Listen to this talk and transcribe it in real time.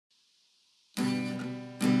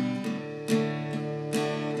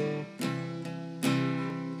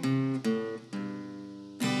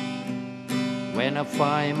when I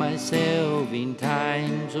find myself in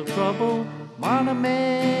times of trouble, Mother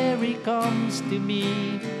Mary comes to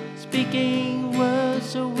me, speaking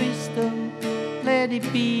words of wisdom, let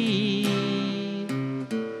it be.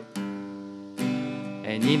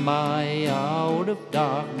 And in my hour of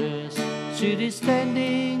darkness, she is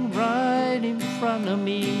standing right in front of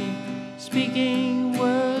me, speaking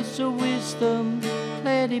words of wisdom,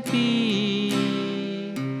 let it be.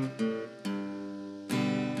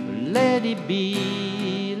 Let it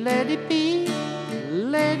be, let it be,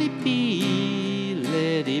 let it be,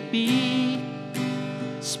 let it be.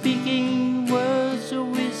 Speaking words of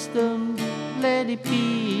wisdom, let it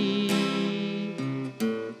be.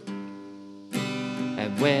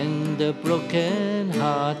 And when the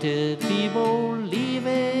broken-hearted people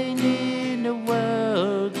living in the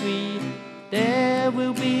world grieve, there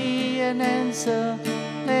will be an answer,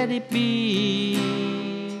 let it be.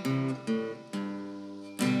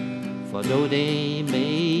 For though they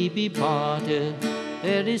may be parted,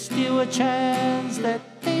 there is still a chance that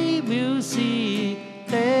they will see.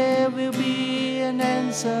 There will be an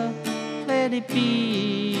answer, let it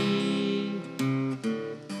be.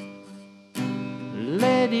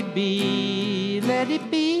 Let it be, let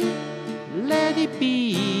it be, let it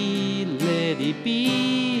be, let it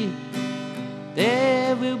be.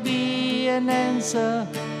 There will be an answer,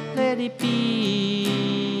 let it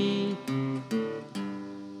be.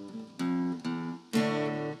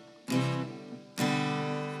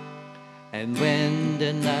 And when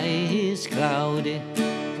the night is cloudy,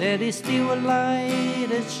 there is still a light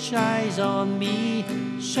that shines on me.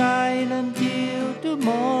 Shine until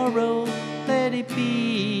tomorrow, let it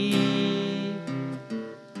be.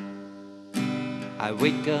 I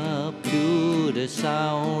wake up to the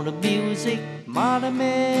sound of music. Mother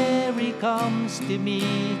Mary comes to me,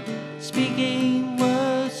 speaking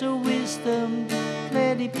words of wisdom,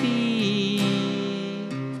 let it be.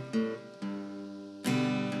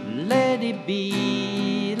 Let it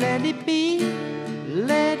be, let it be,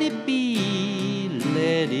 let it be,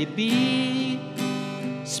 let it be.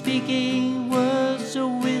 Speaking words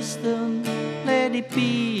of wisdom, let it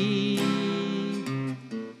be.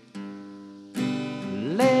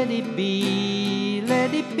 Let it be,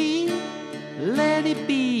 let it be, let it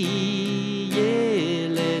be, yeah,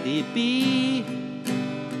 let it be.